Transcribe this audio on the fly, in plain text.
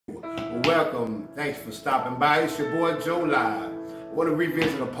Welcome. Thanks for stopping by. It's your boy Joe Live. I want to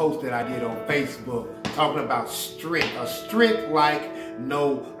revisit a post that I did on Facebook talking about strength, a strength like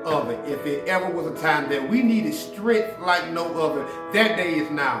no other. If it ever was a time that we needed strength like no other, that day is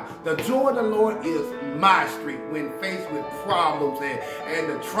now. The joy of the Lord is my strength when faced with problems and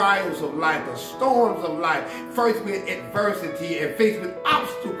the trials of life, the storms of life, first with adversity and faced with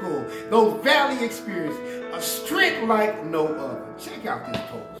obstacles, those valley experiences, a strength like no other. Check out this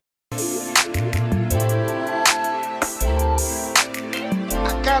post.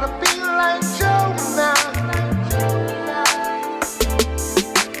 I gotta be like Joe now.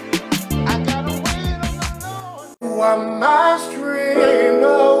 I gotta wait on the Lord. You are my strength, oh,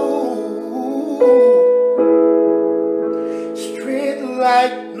 strength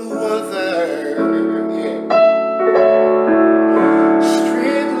like no other. Yeah.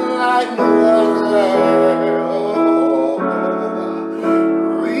 Strength like no other. Oh,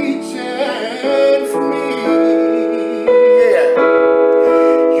 reaching for me.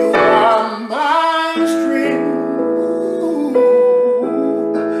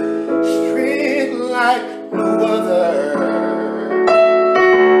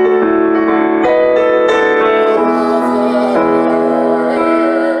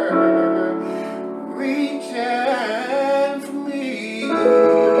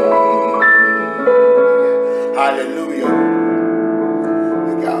 Hallelujah.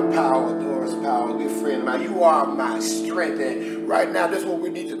 You got power, Doris Power, good friend. Man, you are my strength. And right now, that's what we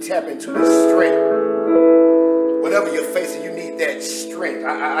need to tap into, this strength. Whatever you're facing, you need that strength.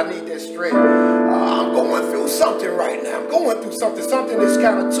 I need that strength. I'm going through something right now. I'm going through something that's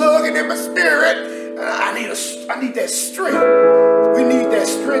kind of tugging in my spirit. I need that strength. We need that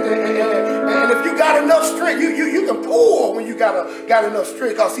strength. And if you got enough strength, you can pull when you got enough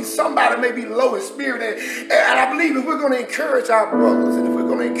strength. Because see, somebody may be low in spirit. And I believe if we're going to encourage our brothers and if we're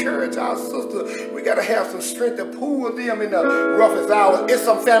going to encourage our sisters, we got to have some strength to pull them in the roughest hours. It's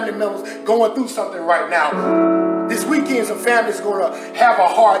some family members going through something right now. This weekend, some families are going to have a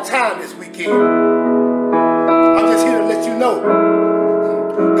hard time this weekend. I'm just here to let you know.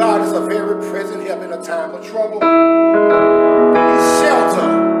 God is a very present help in a time of trouble. He's shelter.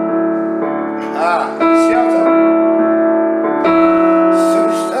 Shelter.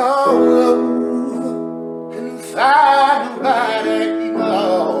 Searched all over and find nobody, no.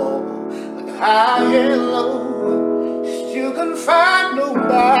 High and low, still couldn't find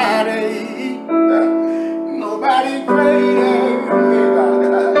nobody. Nobody greater.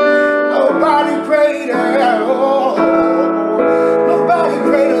 Nobody greater. Oh. Nobody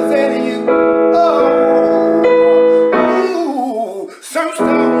greater than you. Oh, ooh, searched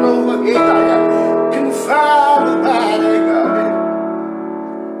all over here, can find nobody, God.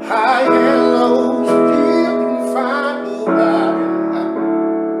 High and low, still can find nobody.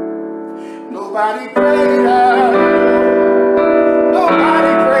 Nobody greater.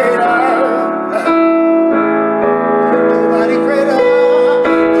 Nobody greater. Nobody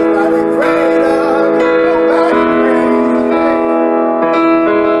greater.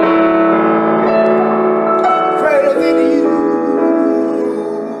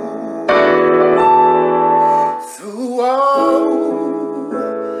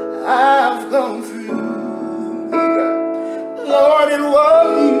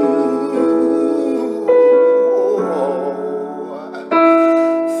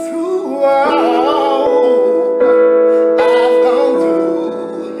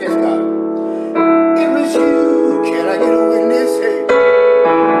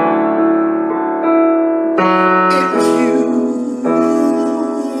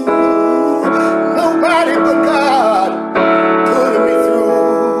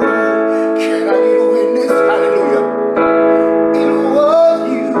 It was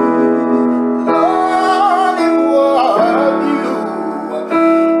you.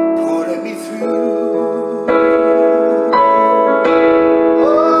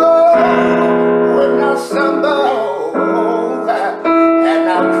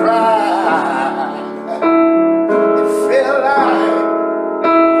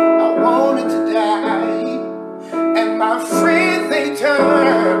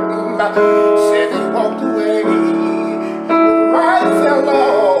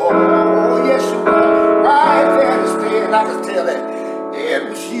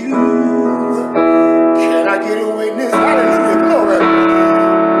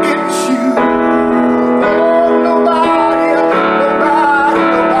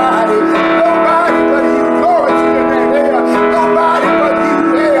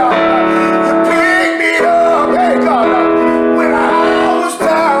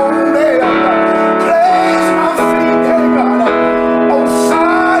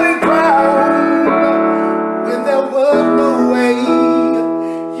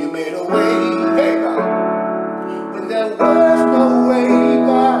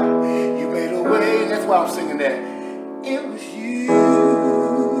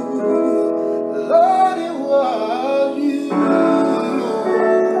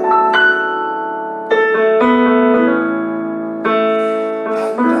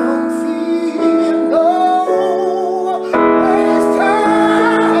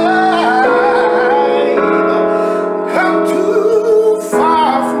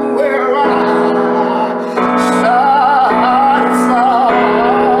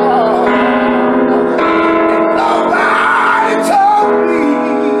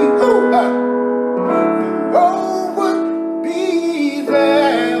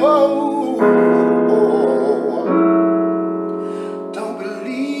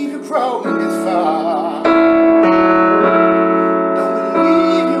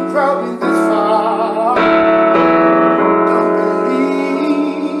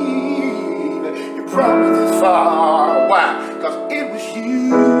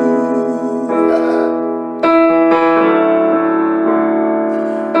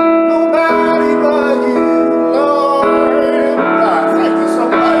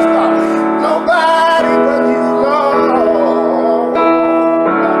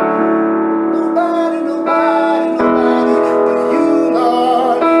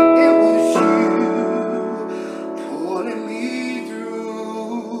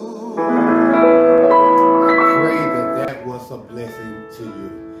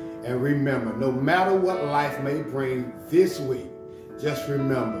 path may bring this week, just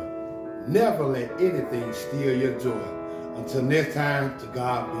remember, never let anything steal your joy. Until next time, to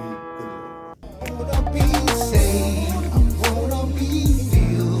God be the glory.